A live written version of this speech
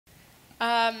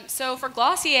So for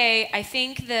Glossier, I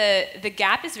think the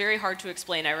gap is very hard to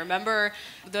explain. I remember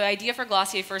the idea for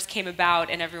Glossier first came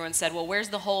about, and everyone said, "Well, where's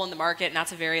the hole in the market?" And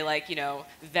that's a very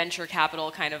venture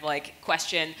capital kind of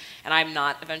question. And I'm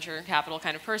not a venture capital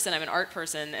kind of person. I'm an art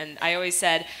person, and I always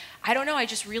said, I don't know, I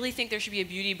just really think there should be a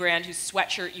beauty brand whose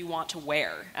sweatshirt you want to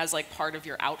wear as part of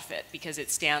your outfit, because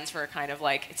it stands for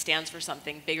it stands for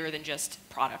something bigger than just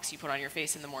products you put on your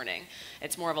face in the morning.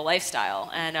 It's more of a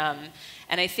lifestyle. And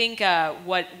I think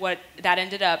what that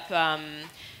ended up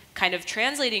kind of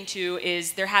translating to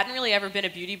is there hadn't really ever been a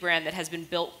beauty brand that has been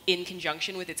built in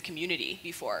conjunction with its community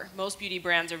before. Most beauty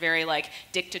brands are very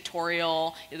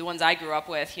dictatorial. The ones I grew up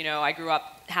with, I grew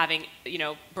up having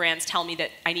brands tell me that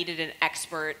I needed an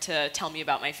expert to tell me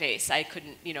about my face. I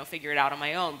couldn't figure it out on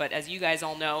my own. But as you guys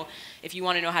all know, if you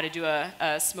want to know how to do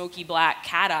a smoky black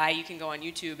cat eye, you can go on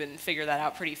YouTube and figure that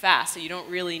out pretty fast. So you don't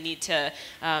really need to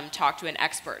talk to an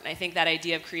expert. And I think that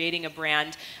idea of creating a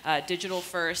brand digital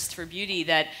first for beauty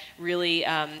that really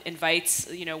invites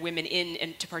women in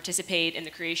and to participate in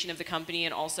the creation of the company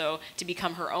and also to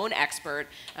become her own expert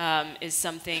is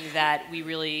something that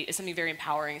is something very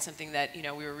empowering, something that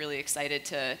we were really excited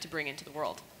to bring into the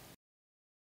world.